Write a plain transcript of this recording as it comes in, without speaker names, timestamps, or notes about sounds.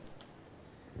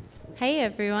Hey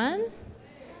everyone.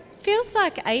 Feels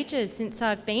like ages since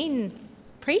I've been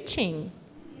preaching.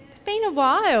 It's been a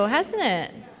while, hasn't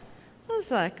it? I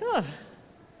was like, oh.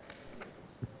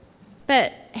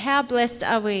 But how blessed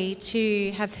are we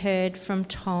to have heard from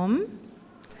Tom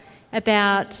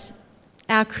about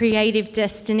our creative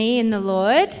destiny in the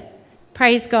Lord.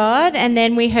 Praise God. And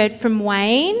then we heard from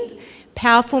Wayne,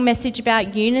 powerful message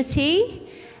about unity.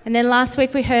 And then last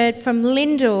week we heard from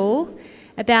Lyndall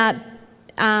about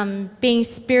being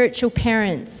spiritual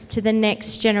parents to the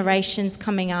next generations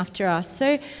coming after us.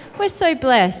 So we're so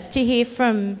blessed to hear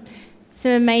from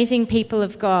some amazing people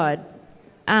of God.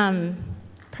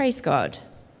 Praise God.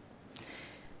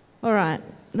 All right,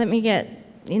 let me get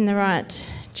in the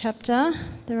right chapter,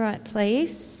 the right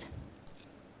place.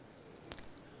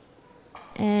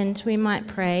 And we might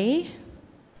pray.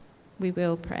 We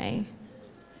will pray.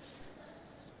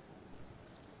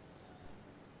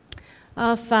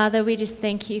 Oh, Father, we just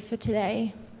thank you for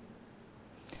today.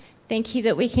 Thank you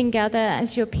that we can gather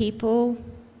as your people.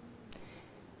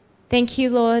 Thank you,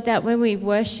 Lord, that when we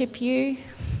worship you,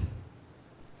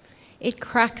 it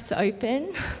cracks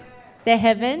open the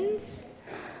heavens.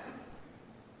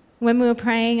 When we were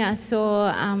praying, I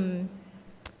saw, when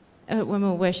we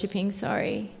were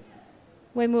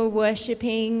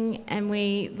worshipping and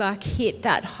we hit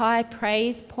that high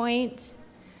praise point,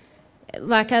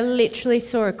 I literally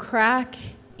saw a crack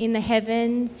in the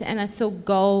heavens and I saw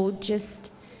gold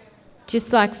just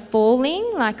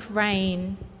falling like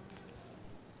rain.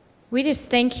 We just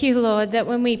thank you, Lord, that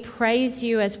when we praise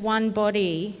you as one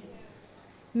body,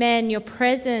 man, your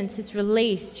presence is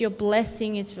released, your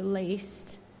blessing is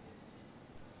released.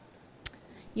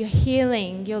 Your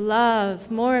healing, your love,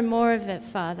 more and more of it,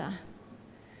 Father.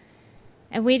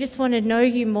 And we just want to know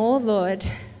you more, Lord.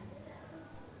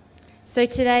 So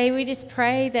today we just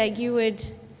pray that you would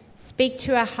speak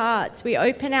to our hearts. We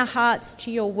open our hearts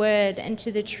to your word and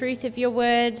to the truth of your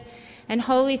word. And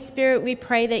Holy Spirit, we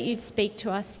pray that you'd speak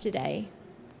to us today.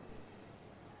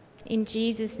 In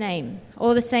Jesus' name.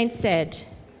 All the saints said,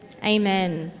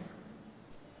 amen.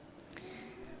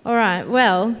 All right,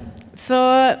 well,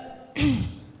 for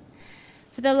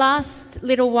the last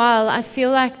little while, I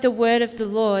feel like the word of the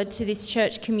Lord to this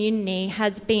church community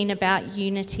has been about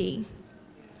unity.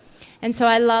 And so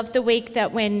I love the week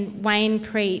that when Wayne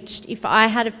preached, if I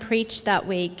had have preached that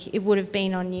week, it would have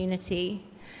been on unity.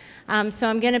 So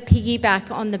I'm going to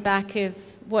piggyback on the back of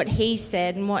what he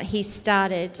said and what he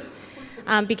started,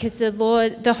 because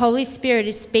the Holy Spirit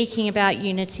is speaking about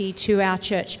unity to our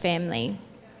church family.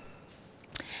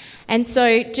 And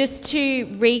so just to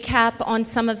recap on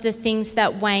some of the things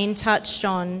that Wayne touched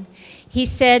on, he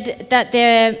said that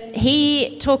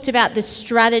he talked about the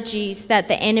strategies that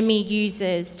the enemy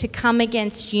uses to come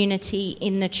against unity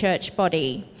in the church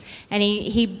body. And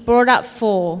he brought up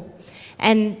 4.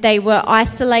 And they were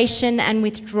isolation and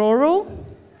withdrawal,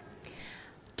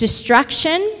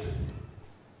 distraction.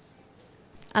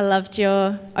 I loved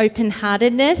your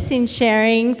open-heartedness in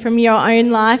sharing from your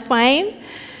own life, Wayne.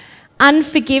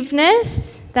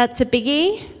 Unforgiveness, that's a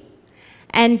biggie.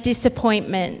 And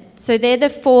disappointment. So they're the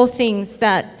 4 things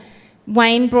that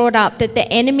Wayne brought up that the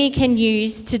enemy can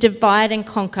use to divide and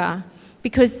conquer,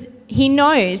 because he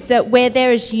knows that where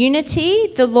there is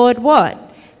unity, the Lord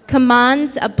what?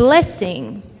 Commands a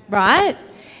blessing, right?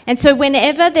 And so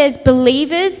whenever there's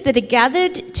believers that are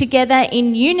gathered together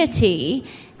in unity,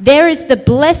 there is the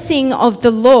blessing of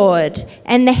the Lord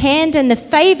and the hand and the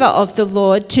favour of the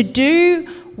Lord to do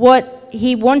what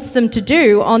he wants them to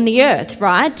do on the earth,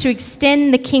 right? To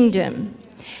extend the kingdom.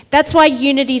 That's why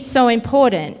unity is so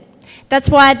important. That's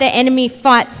why the enemy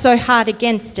fights so hard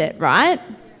against it, right?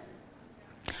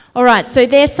 All right, so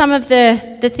there's some of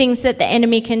the things that the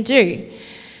enemy can do.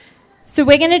 So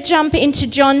we're going to jump into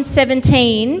John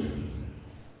 17.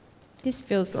 This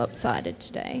feels lopsided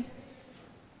today.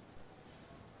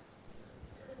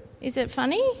 Is it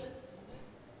funny?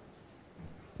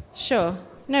 Sure,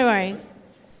 no worries.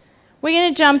 We're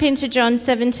going to jump into John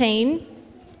 17.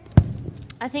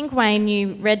 I think, Wayne,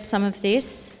 you read some of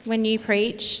this when you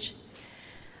preached.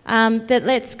 But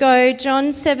let's go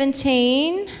John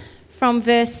 17 from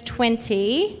verse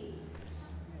 20.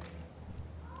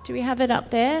 Do we have it up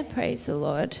there? Praise the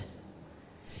Lord.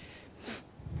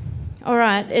 All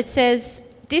right, it says,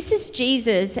 this is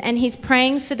Jesus, and he's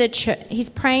praying for the church. He's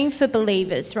praying for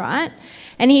believers, right?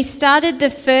 And he started the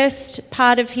first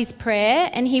part of his prayer,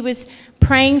 and he was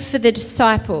praying for the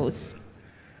disciples,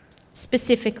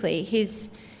 specifically his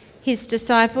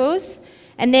disciples.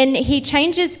 And then he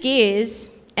changes gears,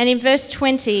 and in verse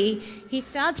 20, he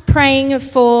starts praying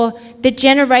for the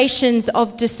generations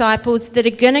of disciples that are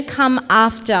going to come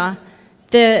after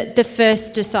the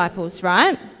first disciples,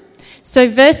 right? So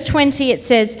verse 20, it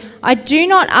says, I do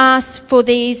not ask for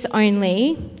these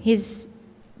only, his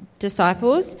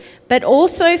disciples, but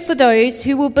also for those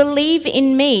who will believe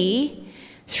in me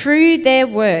through their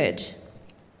word.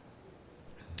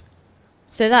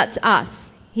 So that's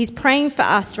us. He's praying for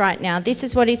us right now. This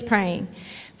is what he's praying.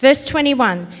 Verse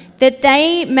 21, that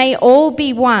they may all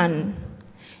be one,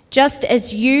 just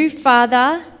as you,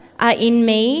 Father, are in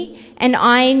me and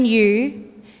I in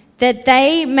you, that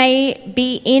they may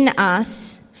be in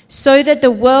us, so that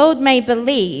the world may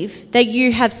believe that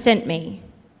you have sent me.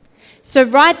 So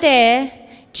right there,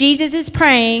 Jesus is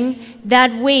praying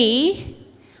that we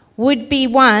would be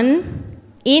one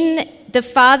in the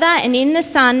Father and in the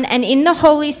Son and in the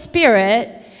Holy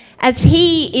Spirit, as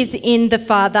he is in the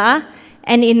Father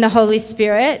and in the Holy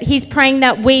Spirit. He's praying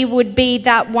that we would be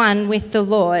that one with the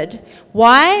Lord.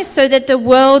 Why? So that the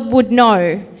world would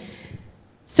know.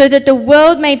 So that the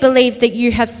world may believe that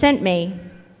you have sent me.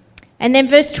 And then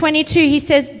verse 22, he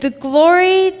says, the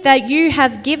glory that you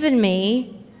have given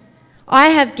me, I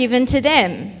have given to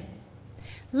them.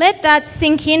 Let that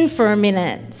sink in for a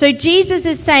minute. So Jesus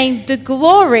is saying, the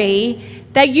glory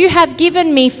that you have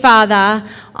given me, Father,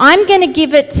 I'm going to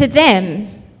give it to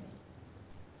them.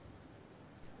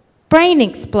 Brain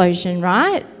explosion,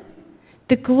 right?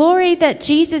 The glory that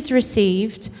Jesus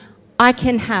received, I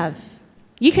can have.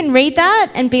 You can read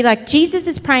that and be like, Jesus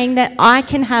is praying that I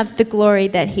can have the glory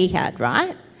that he had,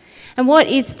 right? And what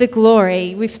is the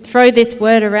glory? We throw this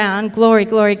word around, glory,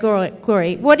 glory, glory,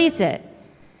 glory. What is it?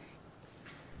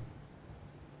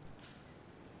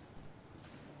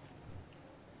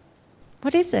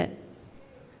 What is it?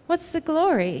 What's the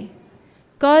glory?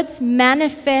 God's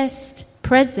manifest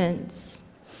presence.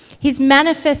 His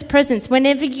manifest presence.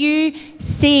 Whenever you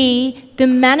see the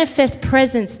manifest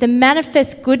presence, the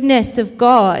manifest goodness of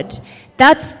God,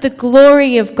 that's the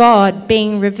glory of God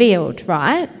being revealed,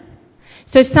 right?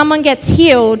 So if someone gets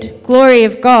healed, glory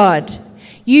of God.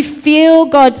 You feel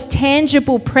God's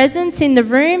tangible presence in the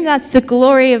room, that's the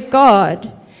glory of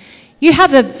God. You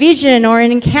have a vision or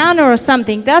an encounter or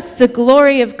something, that's the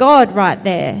glory of God right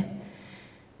there.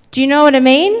 Do you know what I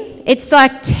mean? It's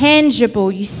like tangible.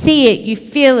 You see it, you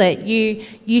feel it,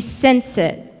 you sense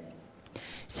it.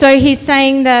 So he's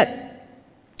saying that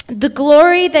the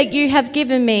glory that you have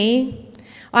given me,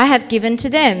 I have given to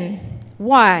them.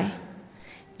 Why?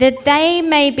 That they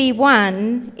may be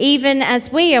one, even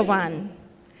as we are one.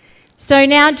 So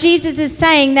now Jesus is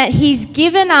saying that he's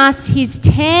given us his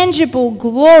tangible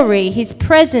glory, his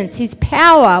presence, his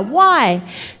power. Why?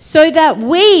 So that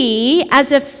we,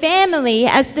 as a family,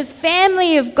 as the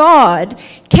family of God,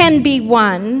 can be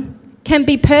one, can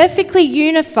be perfectly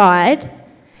unified,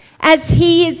 as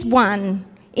he is one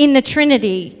in the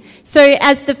Trinity. So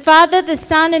as the Father, the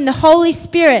Son, and the Holy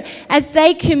Spirit, as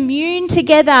they commune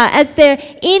together, as they're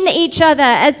in each other,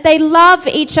 as they love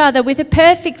each other with a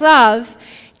perfect love,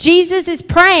 Jesus is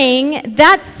praying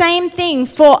that same thing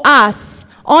for us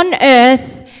on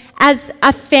earth as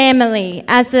a family,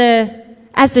 as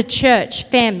a church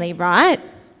family, right?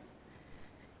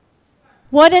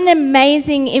 What an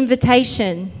amazing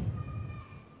invitation.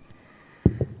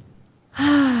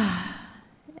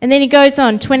 And then he goes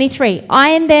on, 23, I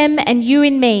in them and you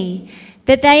in me,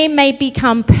 that they may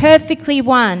become perfectly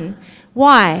one.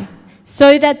 Why?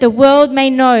 So that the world may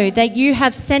know that you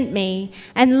have sent me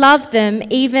and love them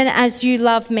even as you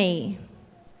love me.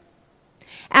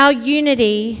 Our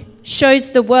unity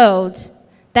shows the world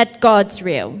that God's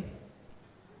real.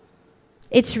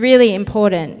 It's really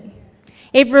important.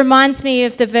 It reminds me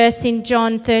of the verse in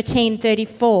John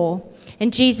 13:34.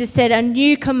 And Jesus said, a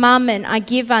new commandment I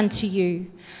give unto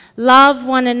you. Love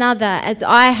one another as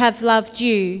I have loved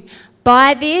you.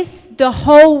 By this, the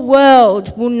whole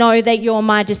world will know that you're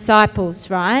my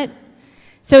disciples, right?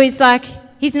 So he's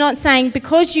not saying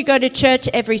because you go to church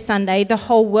every Sunday, the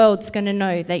whole world's going to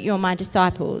know that you're my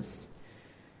disciples.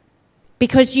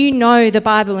 Because you know the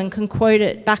Bible and can quote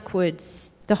it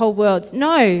backwards, the whole world.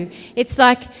 No, it's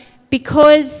like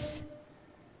because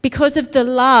of the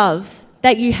love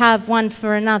that you have one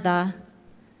for another,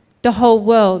 the whole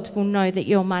world will know that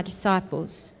you're my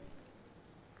disciples.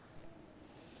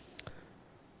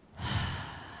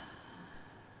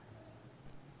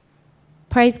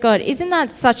 Praise God. Isn't that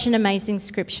such an amazing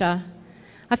scripture?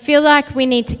 I feel like we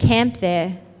need to camp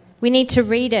there. We need to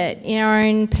read it in our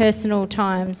own personal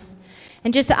times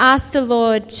and just ask the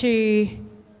Lord to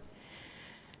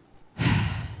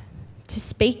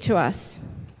speak to us.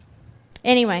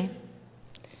 Anyway,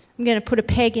 I'm going to put a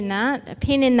peg in that, a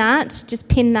pin in that, just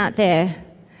pin that there.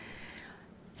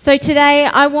 So today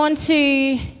I want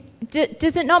to,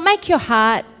 does it not make your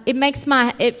heart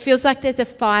it feels like there's a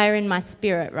fire in my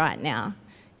spirit right now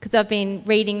because I've been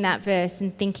reading that verse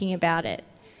and thinking about it.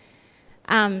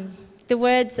 The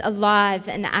word's alive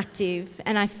and active,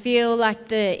 and I feel like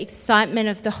the excitement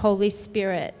of the Holy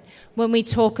Spirit when we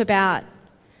talk about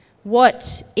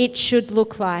what it should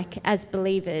look like as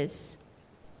believers.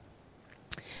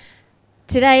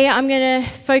 Today I'm going to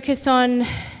focus on...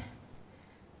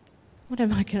 What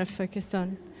am I going to focus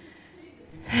on?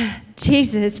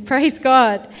 Jesus, praise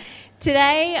God.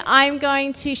 Today I'm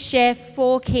going to share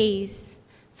 4 keys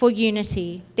for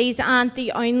unity. These aren't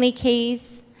the only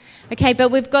keys. Okay, but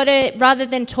we've got to, rather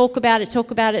than talk about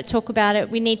it,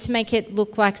 we need to make it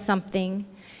look like something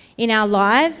in our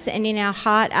lives and in our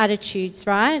heart attitudes,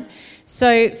 right?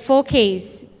 So 4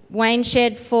 keys. Wayne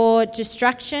shared 4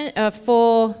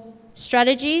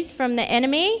 strategies from the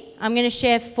enemy. I'm going to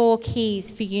share 4 keys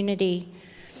for unity.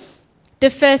 The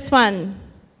first one,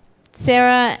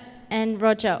 Sarah and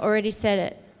Roger already said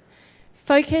it.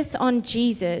 Focus on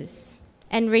Jesus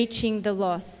and reaching the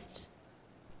lost.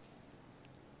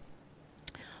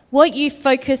 What you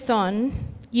focus on,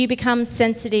 you become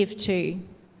sensitive to.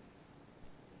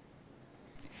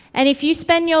 And if you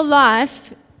spend your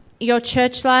life, your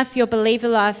church life, your believer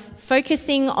life,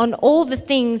 focusing on all the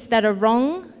things that are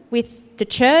wrong with the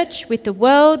church, with the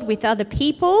world, with other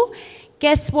people,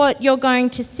 guess what you're going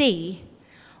to see?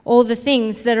 All the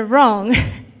things that are wrong.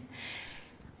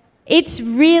 It's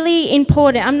really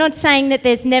important. I'm not saying that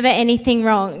there's never anything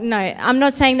wrong. No, I'm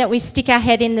not saying that we stick our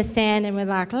head in the sand and we're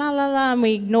like, la, la, la, and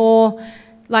we ignore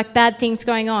like bad things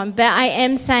going on. But I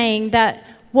am saying that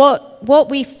what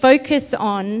we focus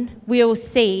on, we'll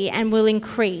see and will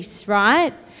increase,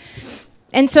 right?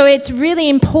 And so it's really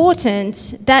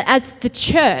important that as the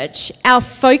church, our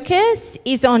focus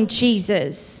is on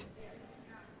Jesus.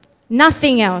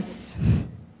 Nothing else.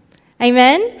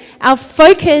 Amen? Our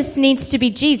focus needs to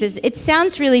be Jesus. It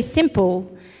sounds really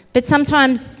simple, but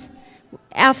sometimes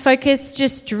our focus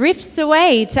just drifts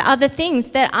away to other things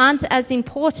that aren't as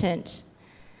important.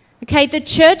 Okay, the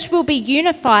church will be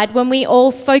unified when we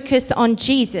all focus on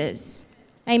Jesus.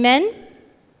 Amen?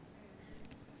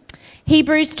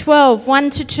 Hebrews 12,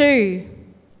 1-2.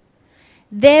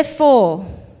 Therefore,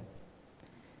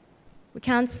 we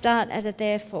can't start at a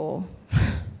therefore.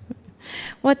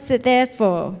 What's the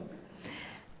therefore?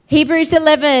 Hebrews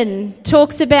 11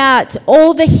 talks about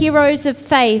all the heroes of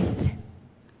faith,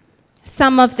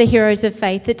 some of the heroes of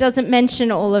faith. It doesn't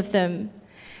mention all of them.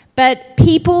 But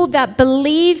people that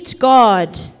believed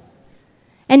God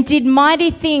and did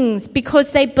mighty things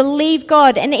because they believed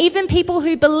God. And even people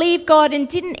who believed God and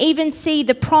didn't even see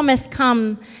the promise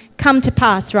come to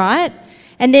pass, right?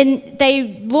 And then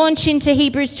they launch into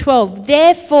Hebrews 12.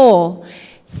 Therefore,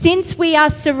 since we are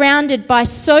surrounded by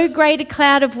so great a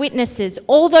cloud of witnesses,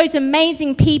 all those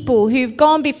amazing people who've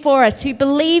gone before us, who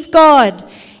believe God,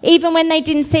 even when they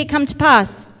didn't see it come to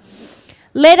pass,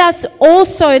 let us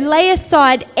also lay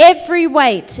aside every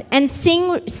weight and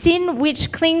sin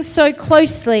which clings so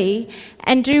closely,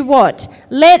 and do what?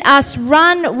 Let us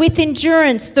run with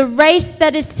endurance the race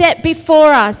that is set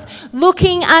before us,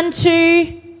 looking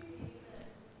unto...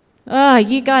 Oh,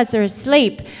 you guys are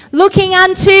asleep. Looking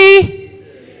unto...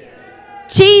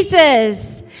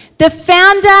 Jesus, the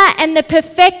founder and the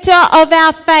perfecter of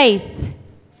our faith.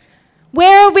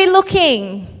 Where are we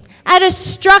looking? At a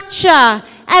structure,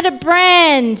 at a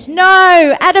brand?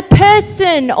 No. At a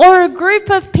person or a group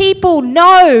of people?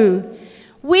 No.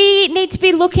 We need to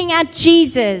be looking at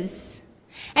Jesus.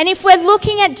 And if we're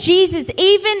looking at Jesus,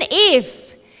 even if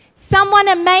someone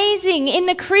amazing in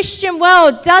the Christian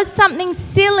world does something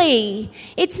silly,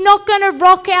 it's not going to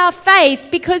rock our faith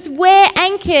because we're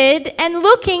anchored and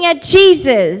looking at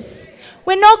Jesus.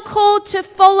 We're not called to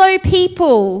follow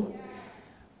people.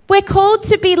 We're called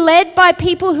to be led by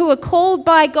people who are called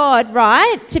by God,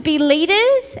 right? To be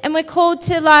leaders, and we're called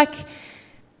to learn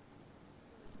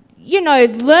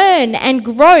and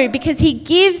grow because He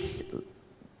gives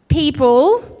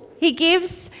people, He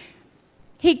gives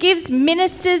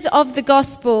ministers of the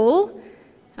gospel.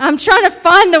 I'm trying to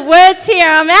find the words here.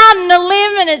 I'm out on a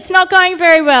limb and it's not going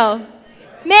very well.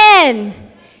 Man,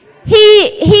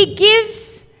 he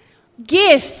gives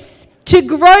gifts to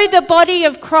grow the body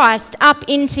of Christ up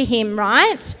into Him,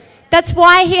 right? That's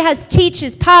why He has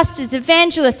teachers, pastors,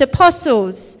 evangelists,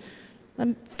 apostles.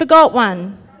 I forgot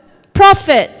one.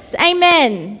 Prophets.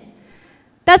 Amen.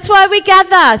 That's why we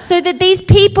gather, so that these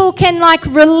people can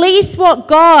release what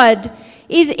God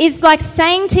is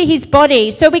saying to His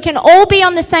body, so we can all be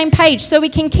on the same page, so we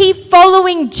can keep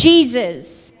following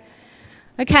Jesus.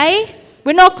 Okay?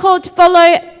 We're not called to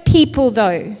follow people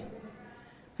though.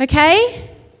 Okay?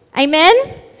 Amen?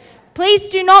 Please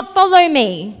do not follow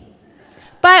me.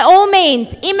 By all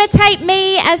means, imitate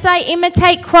me as I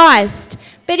imitate Christ.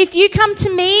 But if you come to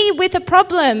me with a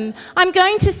problem, I'm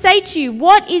going to say to you,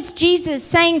 what is Jesus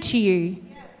saying to you?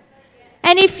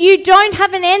 And if you don't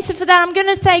have an answer for that, I'm going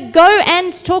to say, go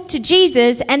and talk to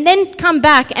Jesus and then come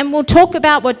back and we'll talk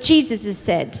about what Jesus has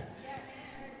said.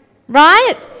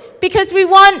 Right? Because we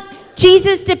want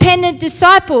Jesus-dependent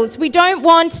disciples. We don't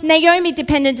want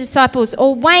Naomi-dependent disciples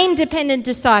or Wayne-dependent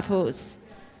disciples.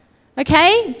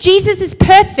 Okay? Jesus is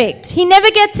perfect. He never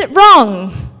gets it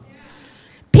wrong.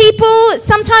 People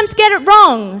sometimes get it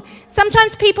wrong.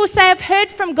 Sometimes people say, I've heard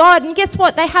from God, and guess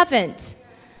what? They haven't.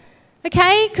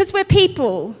 Okay? Because we're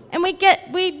people, and we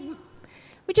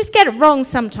just get it wrong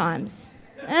sometimes.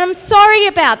 And I'm sorry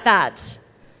about that.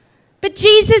 But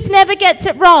Jesus never gets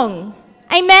it wrong.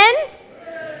 Amen?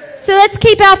 So let's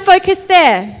keep our focus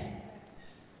there.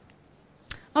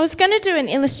 I was going to do an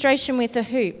illustration with a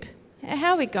hoop.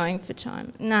 How are we going for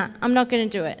time? Nah, I'm not going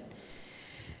to do it.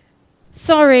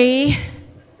 Sorry,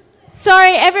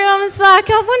 everyone was like,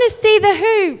 I want to see the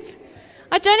hoop.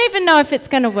 I don't even know if it's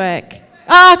going to work.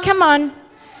 Oh, come on.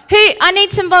 I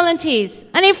need some volunteers.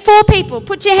 I need 4 people.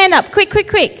 Put your hand up.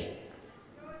 Quick.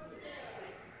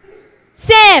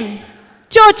 Sam,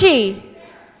 Georgie,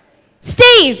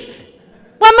 Steve.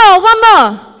 One more.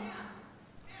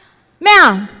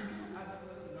 Mal.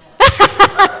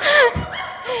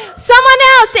 Someone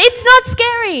else. It's not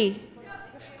scary.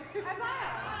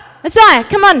 Isaiah,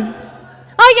 come on.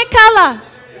 Oh, yeah, Carla.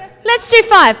 Let's do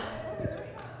 5.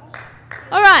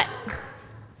 All right.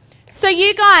 So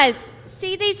you guys,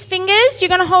 see these fingers? You're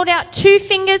going to hold out 2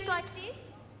 fingers like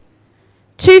this.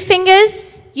 2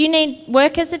 fingers. You need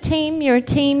work as a team. You're a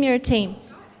team.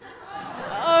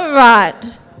 All right.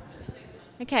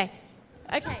 Okay.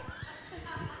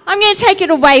 I'm going to take it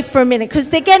away for a minute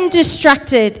because they're getting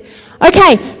distracted.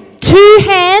 Okay. 2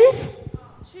 hands,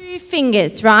 2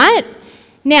 fingers, right?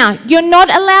 Now, you're not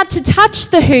allowed to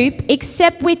touch the hoop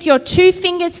except with your 2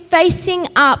 fingers facing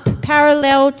up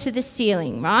parallel to the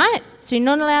ceiling, right? So you're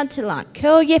not allowed to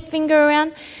curl your finger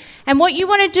around. And what you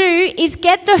want to do is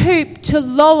get the hoop to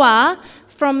lower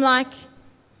from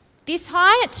this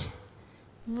height,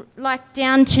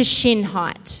 down to shin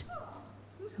height.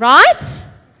 Right?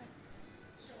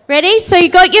 Ready? So you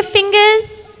got your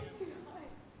fingers.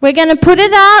 We're going to put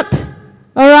it up.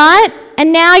 All right?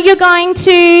 And now you're going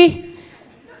to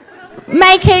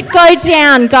make it go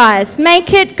down, guys.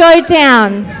 Make it go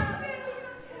down.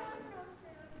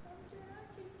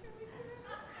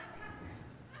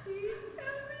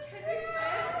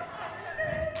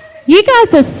 You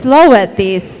guys are slow at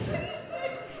this.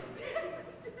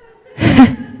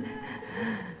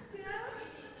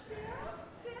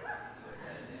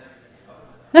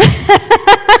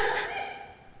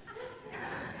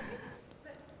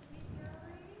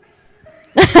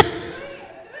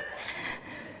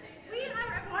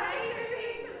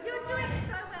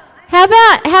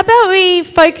 How about we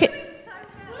focus?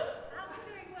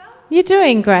 You're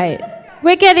doing great.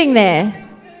 We're getting there.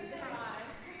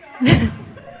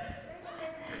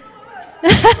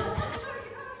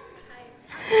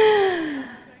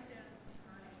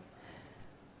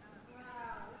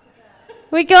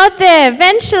 We got there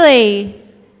eventually.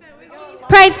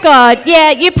 Praise God.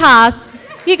 Yeah, you passed.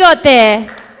 You got there.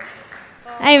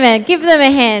 Amen. Give them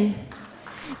a hand.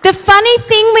 The funny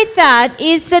thing with that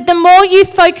is that the more you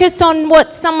focus on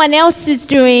what someone else is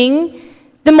doing,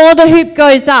 the more the hoop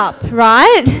goes up,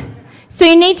 right? So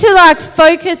you need to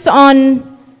focus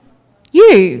on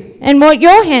you and what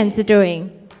your hands are doing.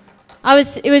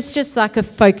 It was just a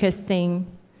focus thing.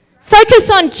 Focus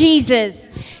on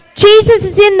Jesus. Jesus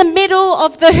is in the middle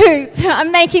of the hoop.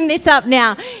 I'm making this up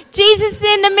now. Jesus is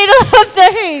in the middle of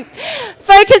the hoop.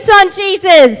 Focus on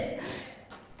Jesus.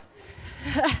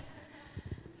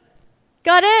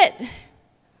 Got it?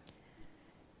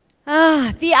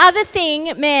 The other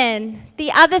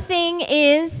thing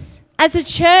is, as a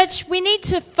church, we need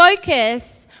to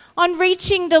focus on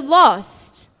reaching the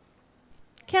lost.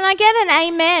 Can I get an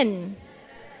amen?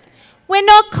 We're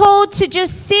not called to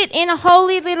just sit in a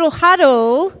holy little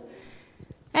huddle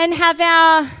and have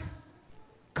our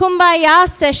kumbaya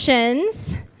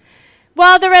sessions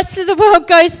while the rest of the world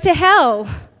goes to hell.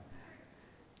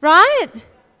 Right?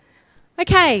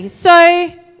 Okay,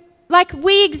 so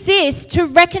we exist to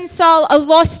reconcile a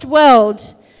lost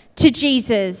world to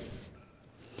Jesus.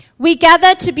 We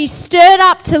gather to be stirred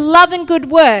up to love and good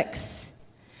works,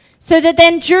 so that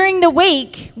then during the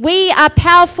week we are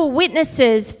powerful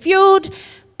witnesses fueled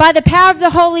by the power of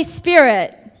the Holy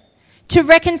Spirit to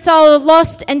reconcile a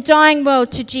lost and dying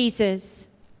world to Jesus.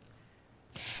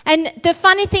 And the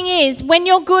funny thing is, when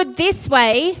you're good this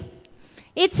way,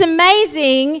 It's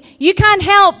amazing. You can't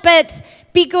help but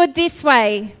be good this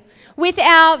way with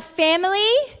our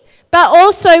family, but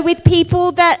also with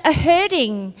people that are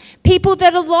hurting, people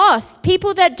that are lost,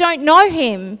 people that don't know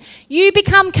him. You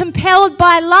become compelled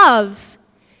by love.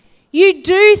 You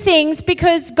do things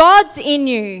because God's in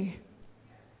you.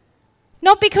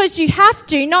 Not because you have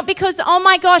to, not because, oh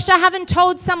my gosh, I haven't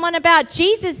told someone about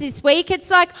Jesus this week.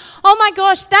 It's like, oh my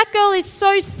gosh, that girl is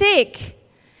so sick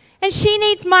and she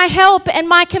needs my help and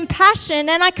my compassion,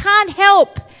 and I can't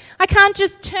help. I can't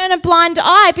just turn a blind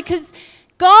eye because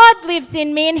God lives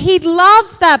in me and he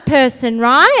loves that person,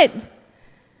 right?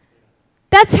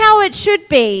 That's how it should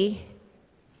be.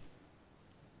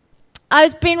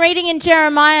 I've been reading in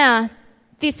Jeremiah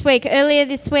earlier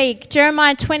this week,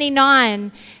 Jeremiah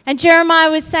 29, and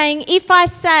Jeremiah was saying, if I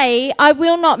say I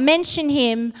will not mention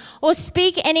him or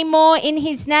speak any more in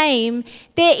his name,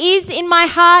 there is in my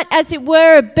heart, as it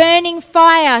were, a burning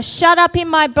fire shut up in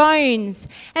my bones,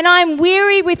 and I am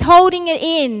weary with holding it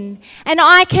in, and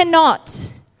I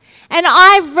cannot. And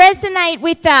I resonate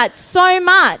with that so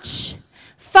much.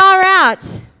 Far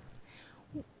out.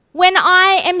 When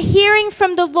I am hearing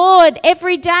from the Lord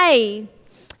every day,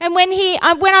 and when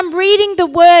I'm reading the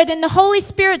Word and the Holy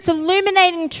Spirit's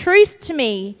illuminating truth to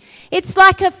me, it's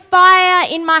like a fire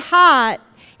in my heart.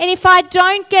 And if I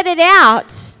don't get it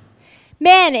out,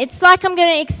 man, it's like I'm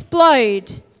going to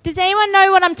explode. Does anyone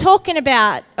know what I'm talking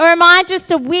about? Or am I just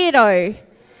a weirdo?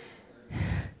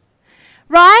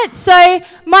 Right? So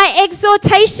my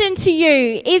exhortation to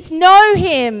you is know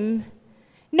him.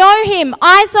 Know him.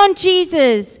 Eyes on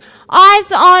Jesus.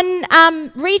 Eyes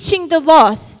on reaching the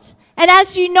lost. And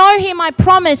as you know him, I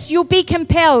promise you'll be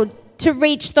compelled to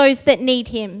reach those that need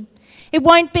him. It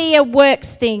won't be a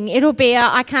works thing. It'll be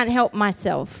I can't help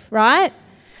myself, right?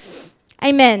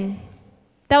 Amen.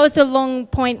 That was a long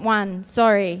point 1.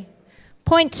 Sorry.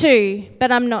 Point 2,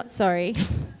 but I'm not sorry.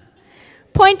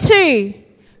 Point 2,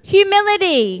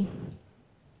 humility.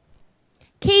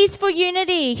 Keys for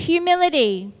unity,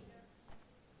 humility.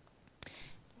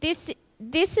 This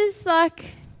is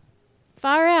like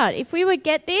far out. If we would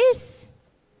get this,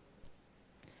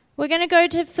 we're going to go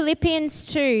to Philippians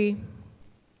 2.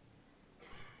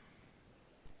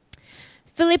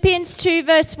 Philippians 2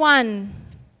 verse 1.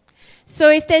 So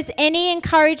if there's any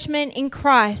encouragement in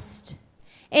Christ,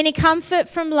 any comfort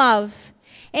from love,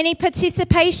 any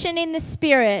participation in the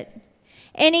Spirit,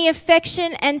 any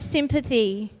affection and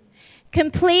sympathy,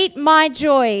 complete my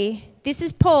joy. This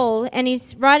is Paul, and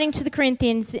he's writing to the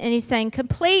Corinthians, and he's saying,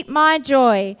 complete my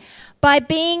joy by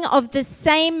being of the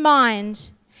same mind,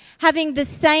 having the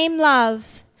same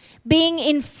love, being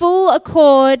in full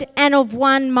accord and of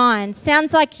one mind.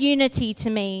 Sounds like unity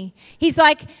to me. He's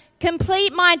like,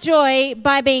 complete my joy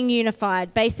by being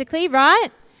unified, basically, right?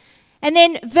 And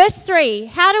then verse 3,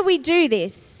 how do we do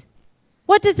this?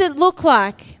 What does it look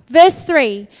like? Verse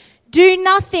 3, do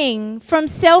nothing from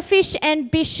selfish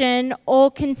ambition or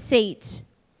conceit,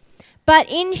 but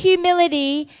in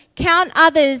humility count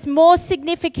others more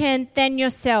significant than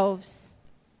yourselves.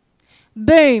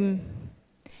 Boom.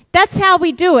 That's how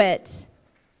we do it.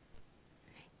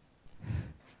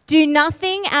 Do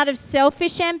nothing out of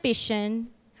selfish ambition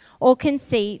or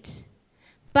conceit,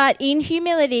 but in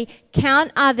humility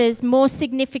count others more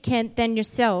significant than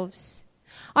yourselves.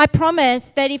 I promise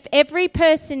that if every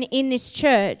person in this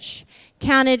church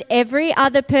counted every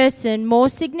other person more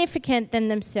significant than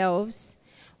themselves,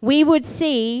 we would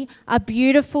see a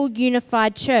beautiful,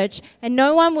 unified church, and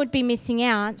no one would be missing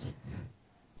out.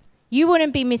 You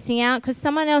wouldn't be missing out because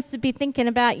someone else would be thinking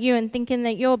about you and thinking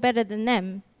that you're better than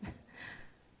them.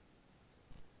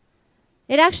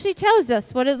 It actually tells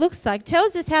us what it looks like,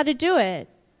 tells us how to do it.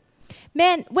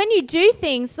 Man, when you do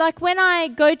things, like when I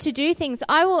go to do things,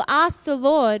 I will ask the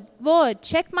Lord, Lord,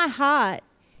 check my heart.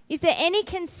 Is there any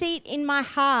conceit in my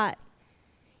heart?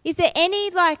 Is there any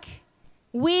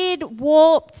weird,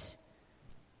 warped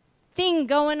thing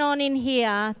going on in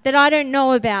here that I don't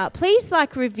know about? Please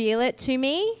reveal it to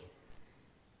me.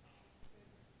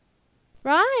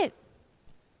 Right?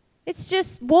 It's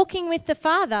just walking with the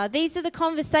Father. These are the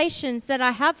conversations that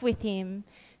I have with him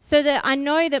so that I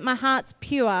know that my heart's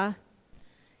pure.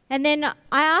 And then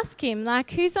I ask him,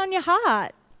 who's on your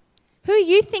heart? Who are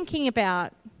you thinking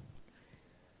about?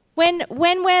 When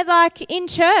we're in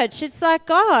church, it's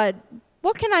God,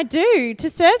 what can I do to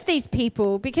serve these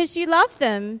people? Because you love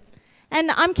them.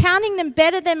 And I'm counting them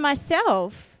better than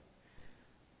myself.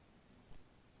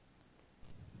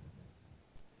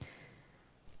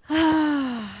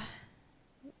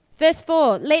 Verse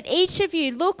 4, let each of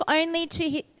you look only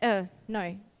to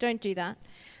no, don't do that.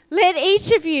 Let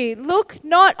each of you look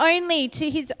not only to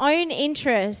his own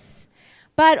interests,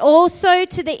 but also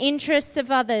to the interests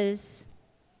of others.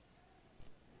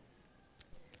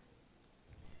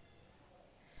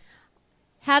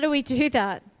 How do we do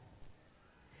that?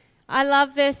 I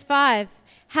love verse 5.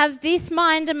 Have this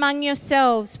mind among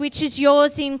yourselves, which is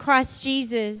yours in Christ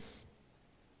Jesus,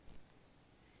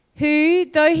 who,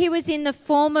 though he was in the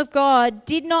form of God,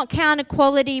 did not count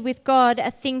equality with God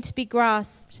a thing to be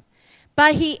grasped,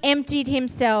 but he emptied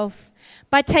himself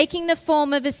by taking the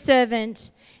form of a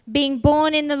servant, being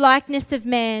born in the likeness of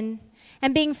man,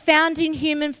 and being found in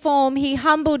human form, he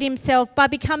humbled himself by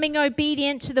becoming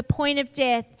obedient to the point of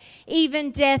death,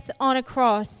 even death on a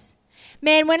cross.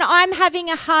 Man, when I'm having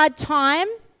a hard time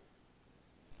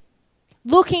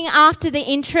looking after the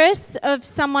interests of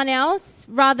someone else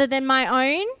rather than my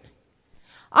own,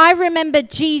 I remember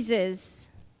Jesus,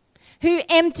 who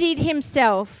emptied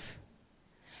himself,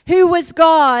 who was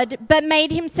God, but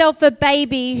made himself a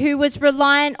baby, who was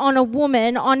reliant on a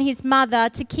woman, on his mother,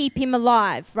 to keep him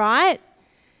alive, right?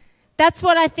 That's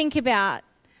what I think about.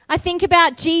 I think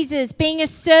about Jesus being a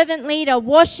servant leader,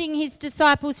 washing his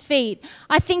disciples' feet.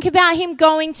 I think about him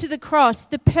going to the cross,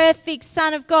 the perfect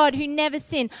Son of God who never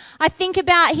sinned. I think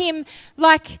about him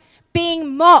like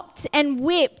being mocked and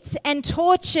whipped and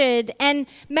tortured and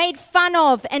made fun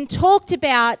of and talked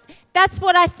about. That's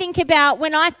what I think about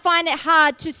when I find it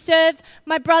hard to serve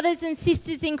my brothers and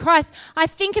sisters in Christ. I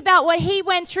think about what he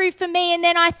went through for me, and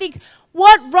then I think,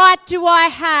 what right do I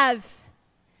have?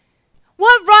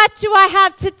 What right do I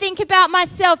have to think about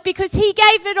myself? Because he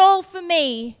gave it all for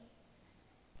me.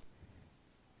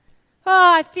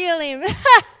 Oh, I feel him.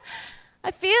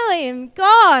 I feel him.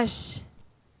 Gosh.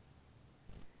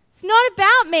 It's not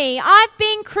about me. I've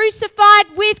been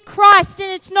crucified with Christ,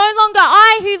 and it's no longer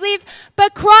I who live,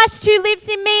 but Christ who lives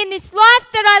in me. In this life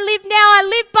that I live now, I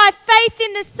live by faith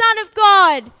in the Son of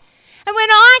God. And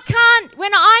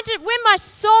when my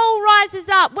soul rises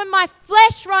up, when my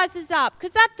flesh rises up,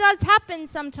 because that does happen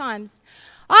sometimes,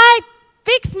 I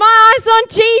fix my eyes on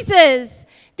Jesus,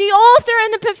 the author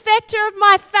and the perfecter of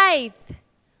my faith.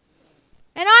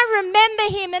 And I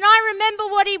remember him, and I remember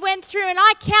what he went through, and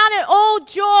I count it all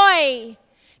joy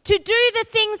to do the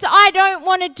things I don't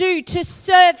want to do, to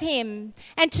serve him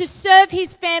and to serve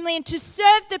his family and to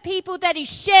serve the people that he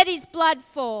shed his blood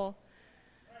for.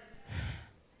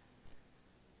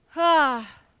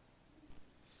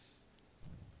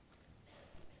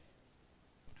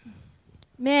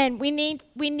 Man, we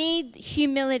need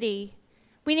humility.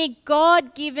 We need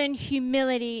God-given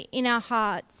humility in our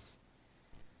hearts.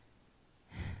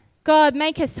 God,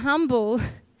 make us humble.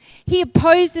 He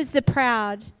opposes the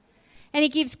proud, and he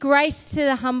gives grace to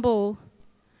the humble.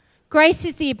 Grace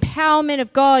is the empowerment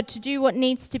of God to do what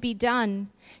needs to be done,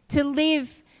 to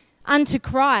live unto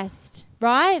Christ,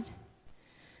 right?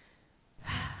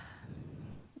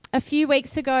 A few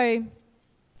weeks ago,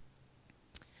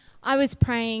 I was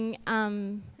praying,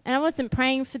 and I wasn't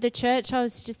praying for the church. I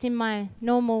was just in my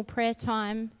normal prayer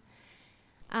time.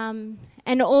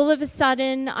 And all of a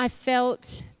sudden, I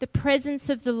felt the presence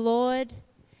of the Lord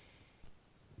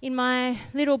in my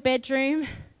little bedroom.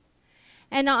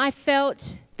 And I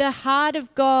felt the heart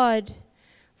of God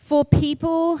for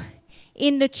people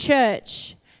in the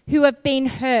church who have been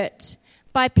hurt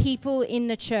by people in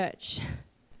the church.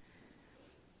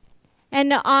 And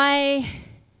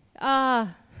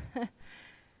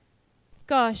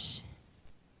gosh.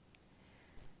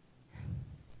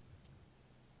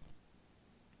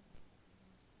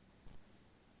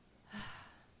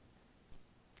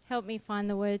 Help me find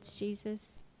the words,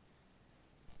 Jesus.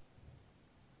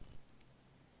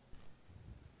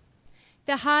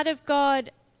 The heart of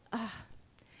God,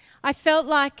 I felt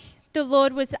like the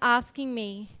Lord was asking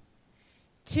me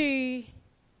to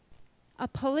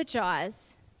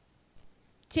apologize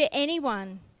to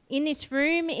anyone in this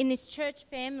room, in this church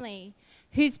family,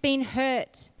 who's been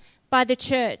hurt by the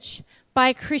church, by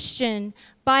a Christian,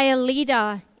 by a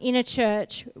leader in a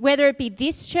church, whether it be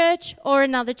this church or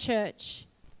another church.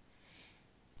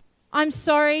 I'm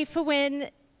sorry for when,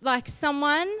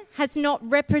 someone has not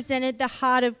represented the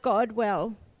heart of God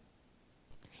well.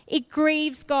 It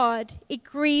grieves God. It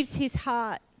grieves his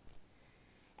heart.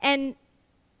 And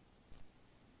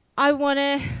I want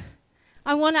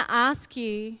to ask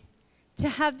you to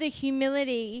have the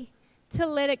humility to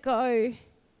let it go.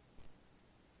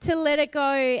 To let it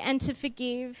go and to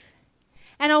forgive.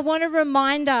 And I want to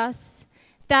remind us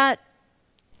that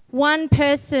one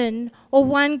person or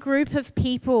one group of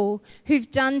people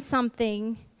who've done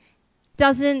something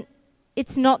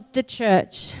it's not the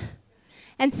church.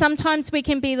 And sometimes we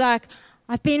can be like,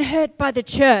 I've been hurt by the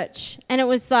church. And it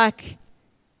was like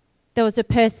there was a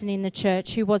person in the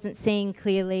church who wasn't seeing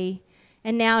clearly.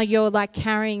 And now you're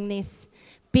carrying this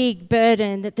big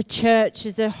burden that the church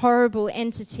is a horrible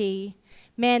entity.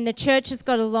 Man, the church has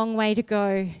got a long way to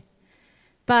go.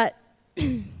 But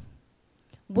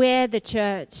we're the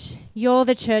church. You're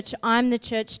the church. I'm the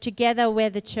church. Together we're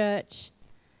the church.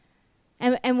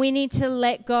 And we need to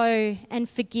let go and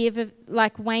forgive,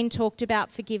 like Wayne talked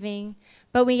about forgiving.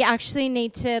 But we actually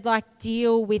need to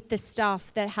deal with the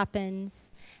stuff that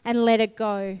happens and let it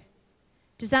go.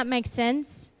 Does that make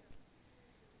sense?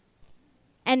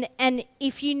 And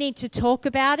if you need to talk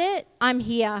about it, I'm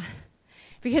here.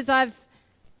 Because I've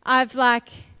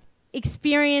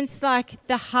experienced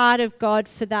the heart of God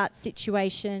for that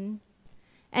situation.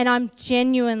 And I'm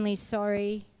genuinely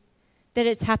sorry that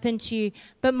it's happened to you.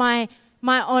 But my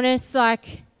honest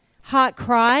heart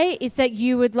cry is that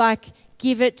you would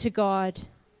give it to God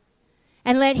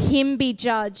and let him be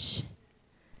judge.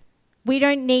 We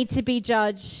don't need to be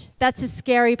judged. That's a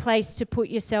scary place to put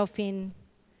yourself in.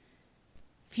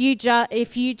 If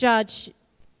you judge,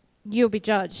 you'll be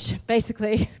judged,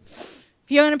 basically. If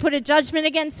you're going to put a judgment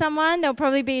against someone, there'll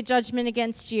probably be a judgment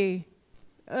against you.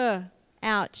 Ugh,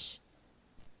 ouch.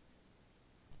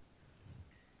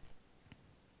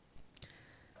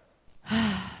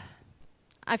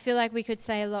 I feel like we could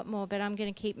say a lot more, but I'm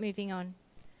going to keep moving on.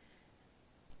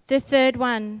 The third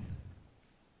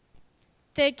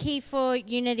key for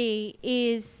unity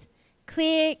is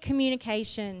clear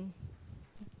communication.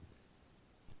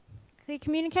 Clear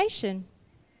communication.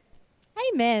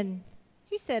 Amen.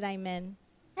 Who said amen?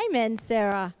 Amen,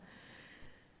 Sarah.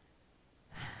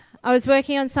 I was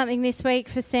working on something this week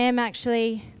for Sam,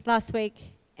 actually, last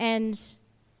week, and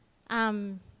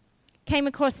came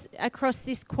across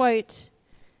this quote.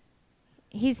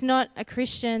 He's not a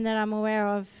Christian that I'm aware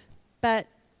of, but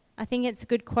I think it's a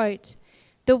good quote.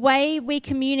 The way we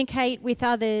communicate with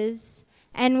others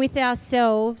and with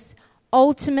ourselves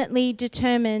ultimately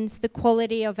determines the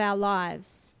quality of our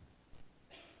lives.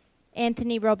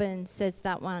 Anthony Robbins says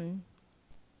that one.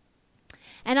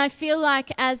 And I feel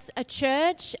like as a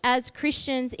church, as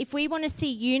Christians, if we want to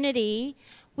see unity,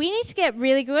 we need to get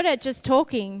really good at just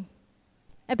talking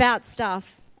about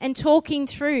stuff and talking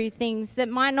through things that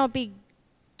might not be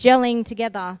gelling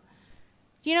together.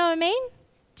 Do you know what I mean?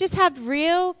 Just have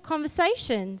real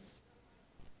conversations.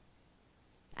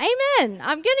 Amen.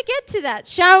 I'm going to get to that.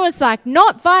 Sharon was like,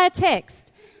 not via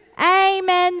text.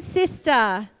 Amen,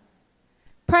 sister.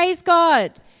 Praise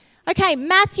God. Okay,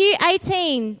 Matthew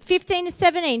 18, 15 to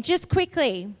 17, just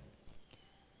quickly.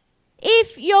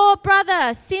 If your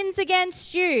brother sins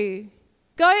against you,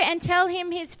 go and tell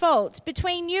him his fault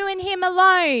between you and him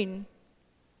alone.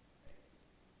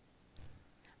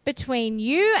 Between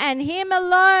you and him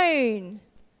alone.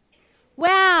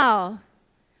 Wow.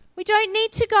 We don't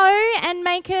need to go and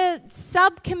make a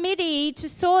subcommittee to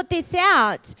sort this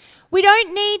out. We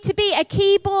don't need to be a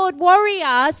keyboard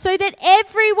warrior so that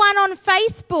everyone on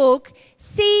Facebook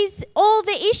sees all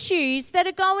the issues that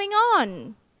are going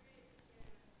on.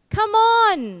 Come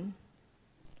on.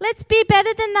 Let's be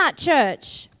better than that,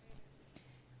 church.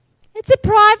 It's a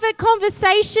private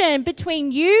conversation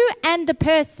between you and the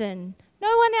person.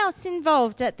 No one else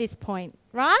involved at this point,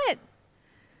 right?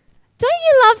 Don't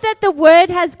you love that the Word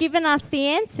has given us the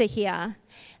answer here?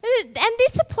 And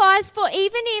this applies for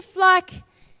even if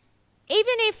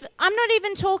I'm not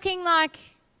even talking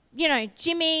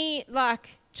Jimmy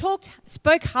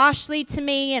spoke harshly to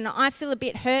me and I feel a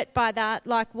bit hurt by that,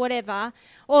 whatever.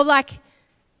 Or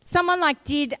someone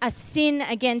did a sin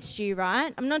against you,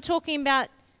 right? I'm not talking about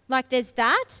there's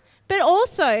that, but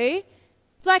also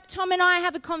Tom and I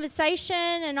have a conversation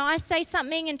and I say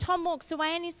something and Tom walks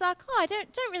away and he's like, I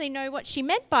don't really know what she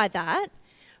meant by that.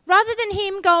 Rather than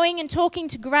him going and talking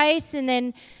to Grace and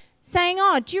then saying,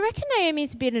 do you reckon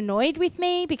Naomi's a bit annoyed with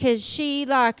me because she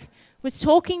was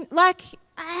talking let's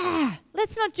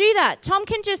not do that. Tom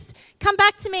can just come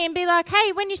back to me and be like,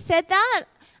 hey, when you said that,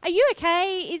 are you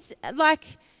okay?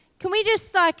 Can we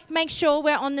just make sure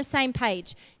we're on the same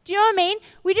page? Do you know what I mean?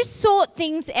 We just sort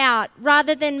things out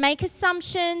rather than make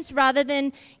assumptions, rather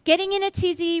than getting in a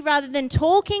tizzy, rather than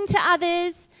talking to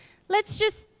others. Let's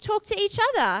just talk to each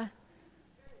other.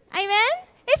 Amen?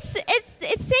 It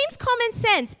seems common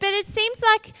sense, but it seems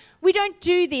like we don't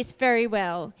do this very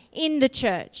well in the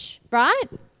church, right?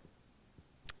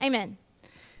 Amen.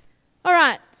 All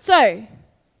right, so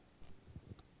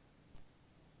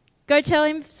go tell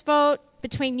him his fault.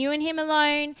 Between you and him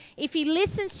alone. If he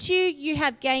listens to you, you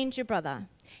have gained your brother.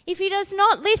 If he does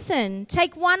not listen,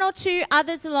 take one or two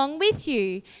others along with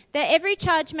you, that every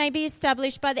charge may be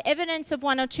established by the evidence of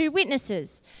one or two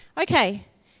witnesses. Okay,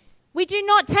 we do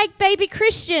not take baby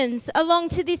Christians along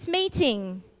to this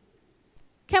meeting.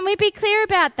 Can we be clear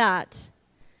about that?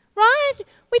 Right?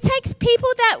 We take people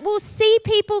that will see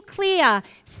people clear,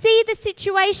 see the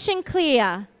situation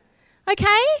clear,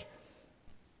 okay?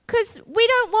 Because we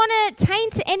don't want to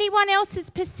taint anyone else's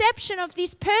perception of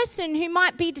this person who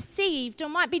might be deceived or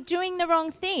might be doing the wrong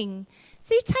thing.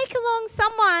 So you take along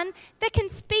someone that can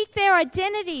speak their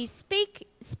identity, speak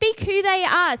who they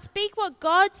are, speak what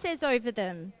God says over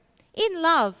them. In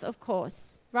love, of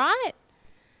course, right?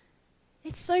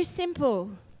 It's so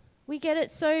simple. We get it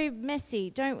so messy,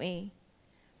 don't we?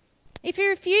 If he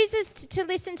refuses to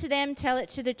listen to them, tell it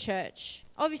to the church.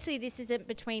 Obviously, this isn't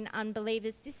between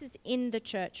unbelievers. This is in the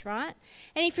church, right?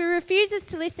 And if he refuses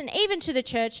to listen even to the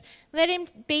church, let him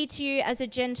be to you as a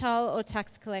Gentile or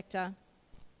tax collector.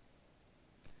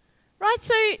 Right?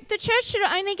 So the church should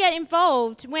only get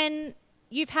involved when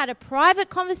you've had a private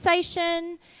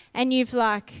conversation and you've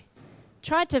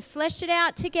tried to flesh it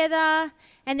out together,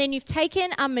 and then you've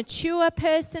taken a mature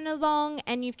person along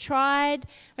and you've tried,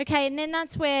 okay, and then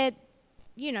that's where,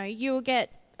 you will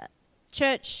get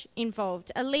church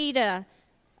involved, a leader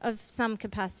of some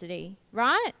capacity,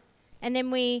 right? And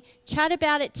then we chat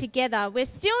about it together. We're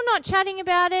still not chatting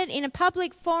about it in a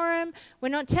public forum. We're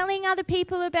not telling other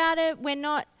people about it. We're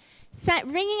not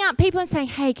ringing up people and saying,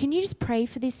 hey, can you just pray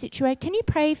for this situation? Can you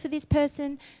pray for this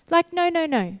person?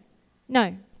 No.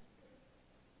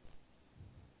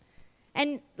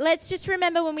 And let's just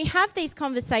remember when we have these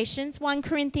conversations, 1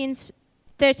 Corinthians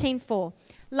 13:4.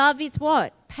 Love is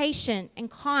what? Patient and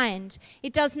kind.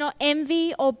 It does not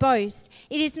envy or boast.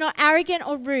 It is not arrogant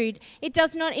or rude. It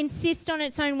does not insist on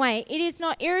its own way. It is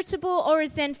not irritable or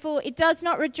resentful. It does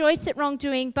not rejoice at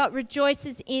wrongdoing, but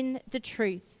rejoices in the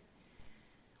truth.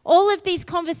 All of these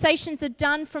conversations are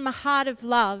done from a heart of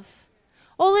love.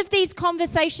 All of these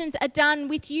conversations are done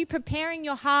with you preparing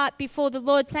your heart before the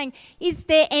Lord, saying, is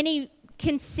there any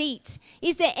conceit?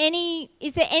 Is there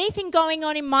anything going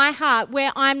on in my heart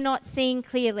where I'm not seeing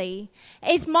clearly?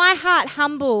 Is my heart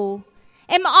humble?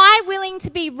 Am I willing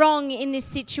to be wrong in this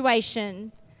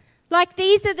situation?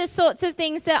 These are the sorts of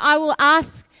things that I will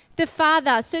ask the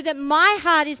Father so that my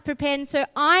heart is prepared and so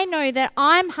I know that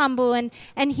I'm humble and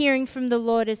hearing from the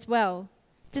Lord as well.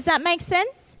 Does that make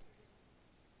sense?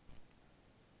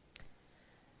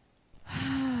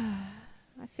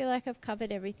 I feel like I've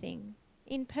covered everything.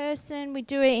 In person, we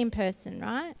do it in person,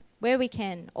 right? Where we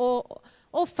can. Or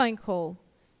phone call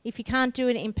if you can't do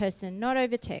it in person, not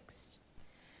over text.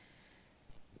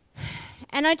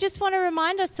 And I just want to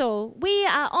remind us all, we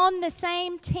are on the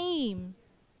same team.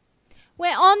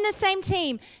 We're on the same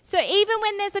team. So even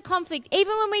when there's a conflict,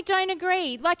 even when we don't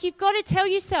agree, you've got to tell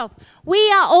yourself, we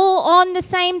are all on the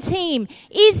same team.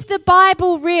 Is the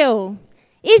Bible real?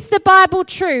 Is the Bible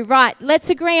true? Right,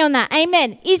 let's agree on that.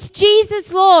 Amen. Is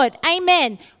Jesus Lord?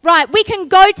 Amen. Right, we can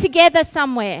go together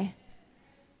somewhere.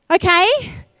 Okay?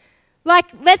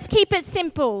 Let's keep it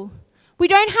simple. We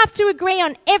don't have to agree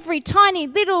on every tiny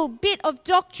little bit of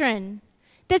doctrine.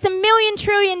 There's a million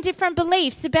trillion different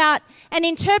beliefs about and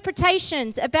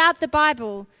interpretations about the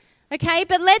Bible. Okay?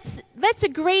 But let's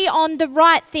agree on the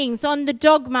right things, on the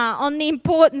dogma, on the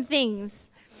important things.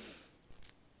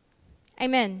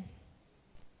 Amen.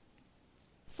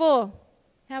 4,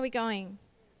 how are we going?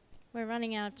 We're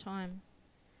running out of time.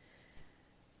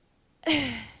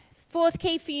 4th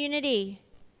key for unity,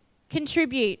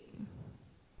 contribute.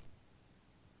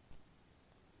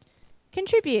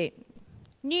 Contribute.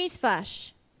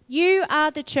 Newsflash, you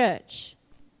are the church.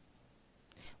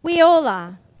 We all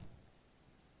are.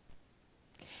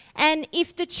 And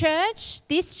if the church,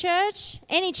 this church,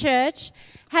 any church,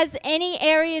 has any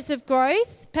areas of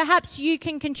growth, perhaps you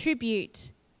can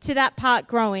contribute to that part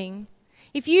growing.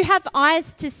 If you have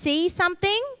eyes to see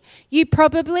something, you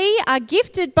probably are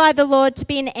gifted by the Lord to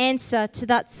be an answer to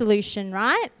that solution,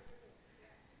 right?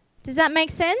 Does that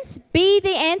make sense? Be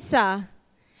the answer.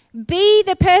 Be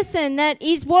the person that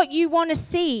is what you want to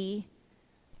see.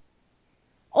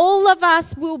 All of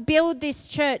us will build this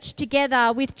church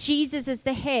together with Jesus as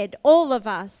the head. All of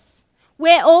us.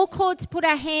 We're all called to put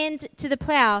our hands to the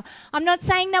plow. I'm not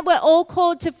saying that we're all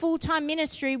called to full-time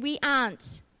ministry. We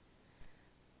aren't.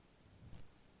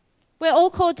 We're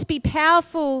all called to be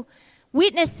powerful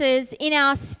witnesses in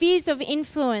our spheres of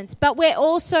influence, but we're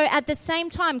also at the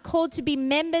same time called to be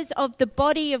members of the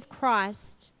body of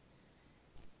Christ.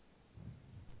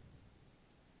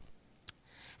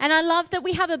 And I love that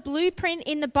we have a blueprint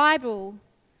in the Bible.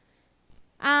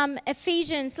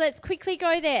 Ephesians, let's quickly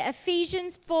go there.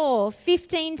 Ephesians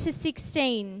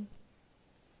 4:15-16.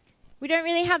 We don't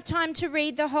really have time to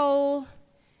read the whole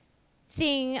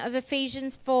thing of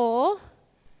Ephesians 4.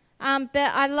 But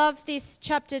I love this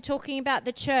chapter talking about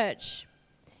the church.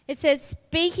 It says,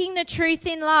 speaking the truth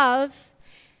in love,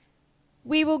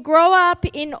 we will grow up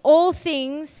in all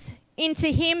things into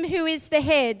him who is the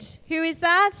head. Who is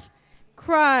that?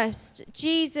 Christ,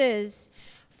 Jesus,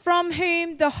 from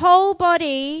whom the whole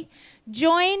body,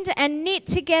 joined and knit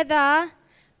together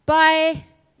by,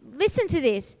 listen to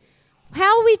this,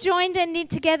 how are we joined and knit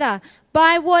together?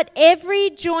 By what every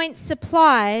joint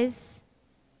supplies.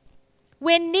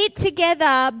 We're knit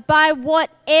together by what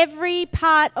every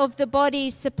part of the body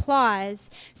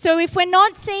supplies. So if we're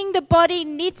not seeing the body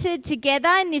knitted together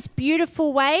in this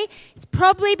beautiful way, it's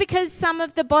probably because some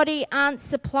of the body aren't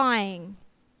supplying.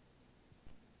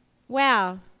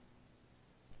 Wow.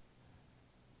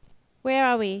 Where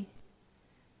are we?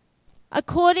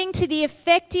 According to the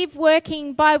effective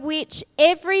working by which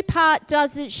every part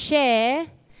does its share.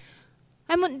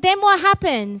 And then what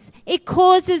happens? It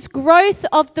causes growth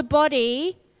of the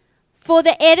body for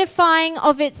the edifying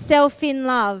of itself in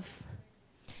love.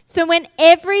 So when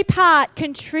every part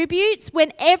contributes,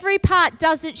 when every part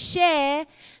does its share,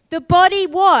 the body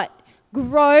what?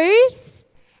 Grows,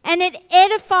 and it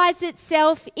edifies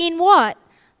itself in what?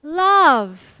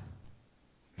 Love.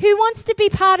 Who wants to be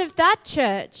part of that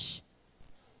church?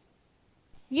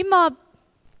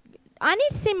 I need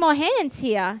to see more hands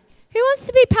here. Who wants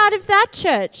to be part of that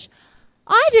church?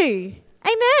 I do.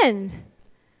 Amen.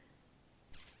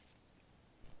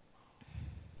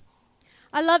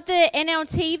 I love the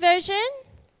NLT version.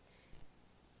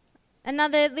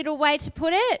 Another little way to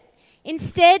put it.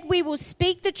 Instead, we will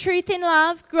speak the truth in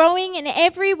love, growing in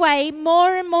every way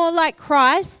more and more like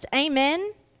Christ.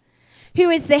 Amen. Who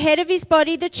is the head of his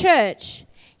body, the church.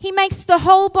 He makes the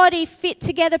whole body fit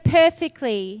together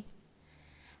perfectly.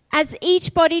 As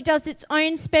each body does its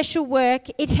own special work,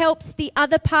 it helps the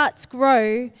other parts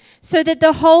grow so that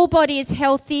the whole body is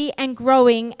healthy and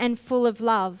growing and full of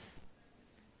love.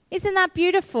 Isn't that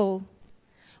beautiful?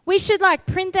 We should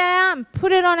print that out and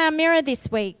put it on our mirror this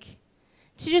week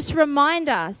to just remind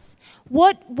us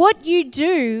what you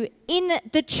do in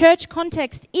the church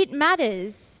context, it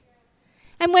matters.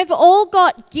 And we've all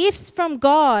got gifts from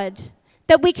God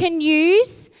that we can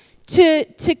use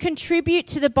to contribute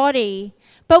to the body.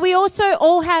 But we also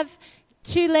all have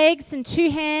 2 legs and 2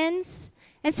 hands,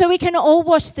 and so we can all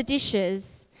wash the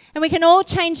dishes, and we can all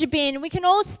change a bin, and we can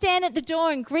all stand at the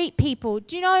door and greet people.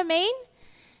 Do you know what I mean?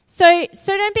 So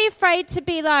don't be afraid to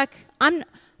be like, I'm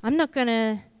not going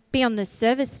to be on the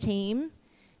service team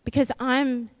because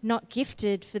I'm not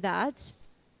gifted for that.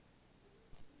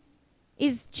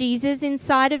 Is Jesus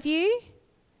inside of you?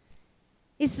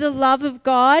 Is the love of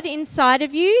God inside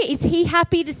of you? Is he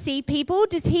happy to see people?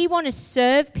 Does he want to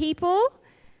serve people?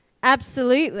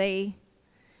 Absolutely.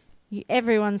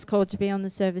 Everyone's called to be on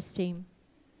the service team.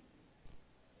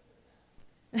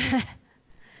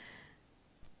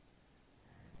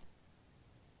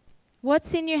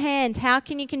 What's in your hand? How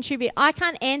can you contribute? I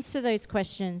can't answer those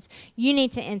questions. You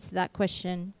need to answer that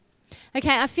question.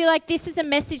 Okay, I feel like this is a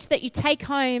message that you take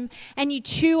home and you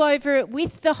chew over it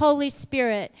with the Holy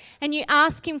Spirit and you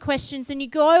ask him questions and you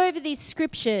go over these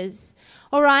scriptures,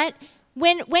 all right?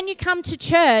 When you come to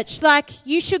church,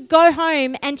 you should go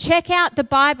home and check out the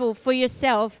Bible for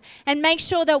yourself and make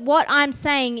sure that what I'm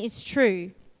saying is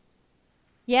true.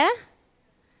 Yeah?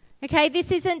 Okay,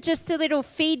 this isn't just a little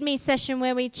feed me session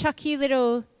where we chuck you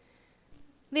little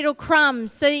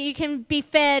crumbs so that you can be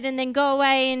fed and then go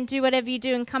away and do whatever you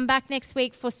do and come back next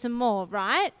week for some more,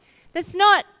 right? That's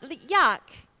not, yuck,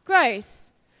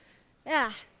 gross.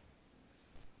 Yeah.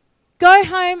 Go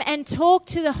home and talk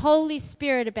to the Holy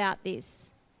Spirit about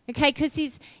this, okay?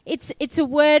 Because it's a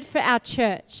word for our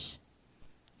church,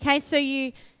 okay? So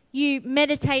you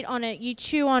meditate on it, you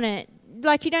chew on it.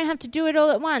 You don't have to do it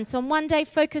all at once. On one day,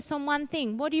 focus on one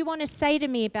thing. What do you want to say to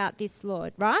me about this,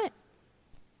 Lord, right?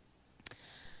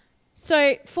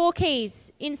 So 4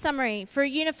 keys, in summary, for a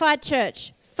unified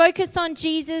church. Focus on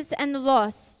Jesus and the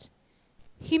lost.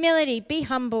 Humility, be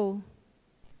humble.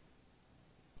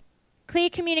 Clear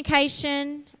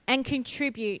communication and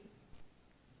contribute.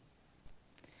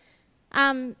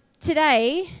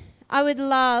 Today, I would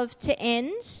love to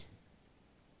end.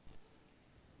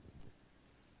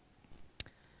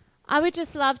 I would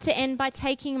just love to end by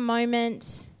taking a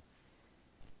moment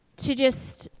to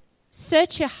just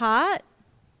search your heart.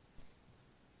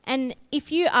 And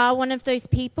if you are one of those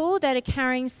people that are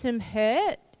carrying some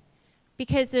hurt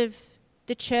because of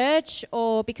the church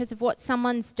or because of what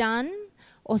someone's done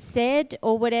or said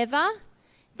or whatever,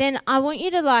 then I want you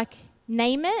to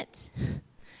name it,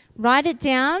 write it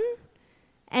down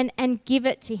and give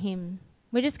it to him.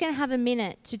 We're just going to have a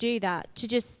minute to do that,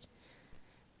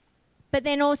 but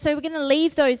then also we're going to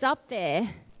leave those up there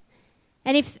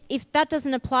And if that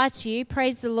doesn't apply to you,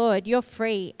 praise the Lord, you're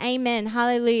free. Amen.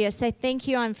 Hallelujah. Say, thank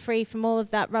you, I'm free from all of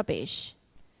that rubbish.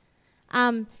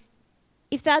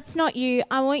 If that's not you,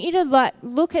 I want you to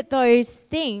look at those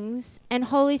things, and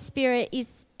Holy Spirit,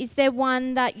 is there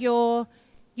one that you're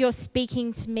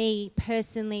speaking to me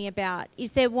personally about?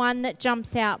 Is there one that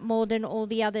jumps out more than all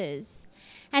the others?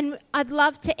 And I'd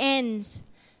love to end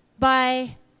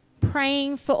by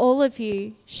praying for all of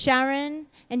you. Sharon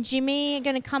and Jimmy are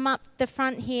going to come up the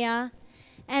front here.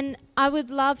 And I would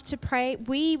love to pray.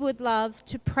 We would love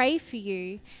to pray for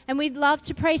you. And we'd love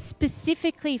to pray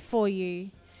specifically for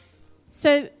you.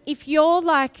 So if you're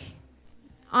like,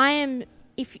 let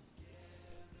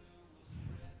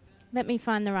me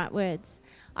find the right words.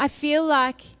 I feel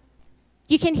like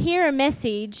you can hear a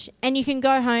message and you can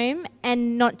go home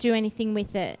and not do anything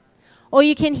with it. Or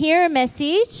you can hear a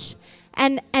message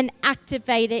and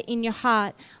activate it in your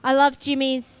heart. I love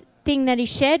Jimmy's thing that he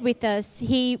shared with us.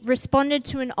 He responded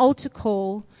to an altar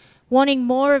call, wanting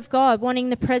more of God, wanting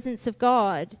the presence of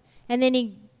God. And then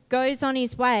he goes on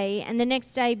his way, and the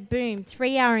next day, boom,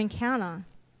 3-hour encounter.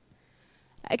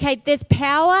 Okay, there's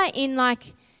power in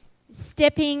like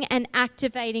stepping and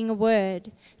activating a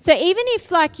word. So even if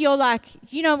like you're like,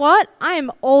 you know what, I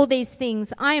am all these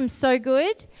things, I am so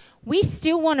good, we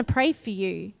still want to pray for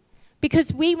you.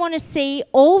 Because we want to see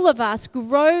all of us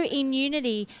grow in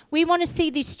unity. We want to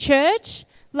see this church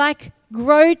like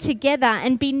grow together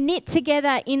and be knit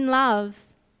together in love.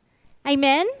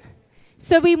 Amen?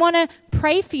 So we want to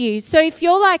pray for you. So if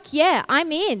you're like, yeah,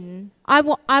 I'm in. I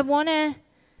want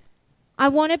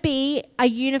to be a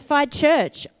unified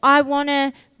church. I want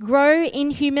to grow in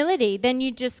humility. Then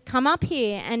you just come up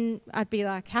here and I'd be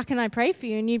like, how can I pray for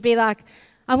you? And you'd be like,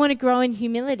 I want to grow in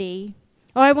humility.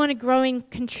 Or I want to grow in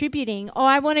contributing. Or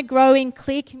I want to grow in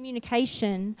clear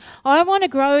communication. Or I want to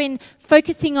grow in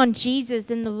focusing on Jesus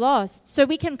and the lost. So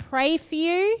we can pray for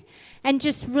you and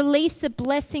just release the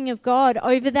blessing of God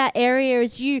over that area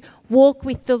as you walk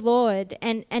with the Lord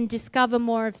and discover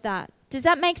more of that. Does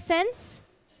that make sense?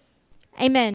 Amen.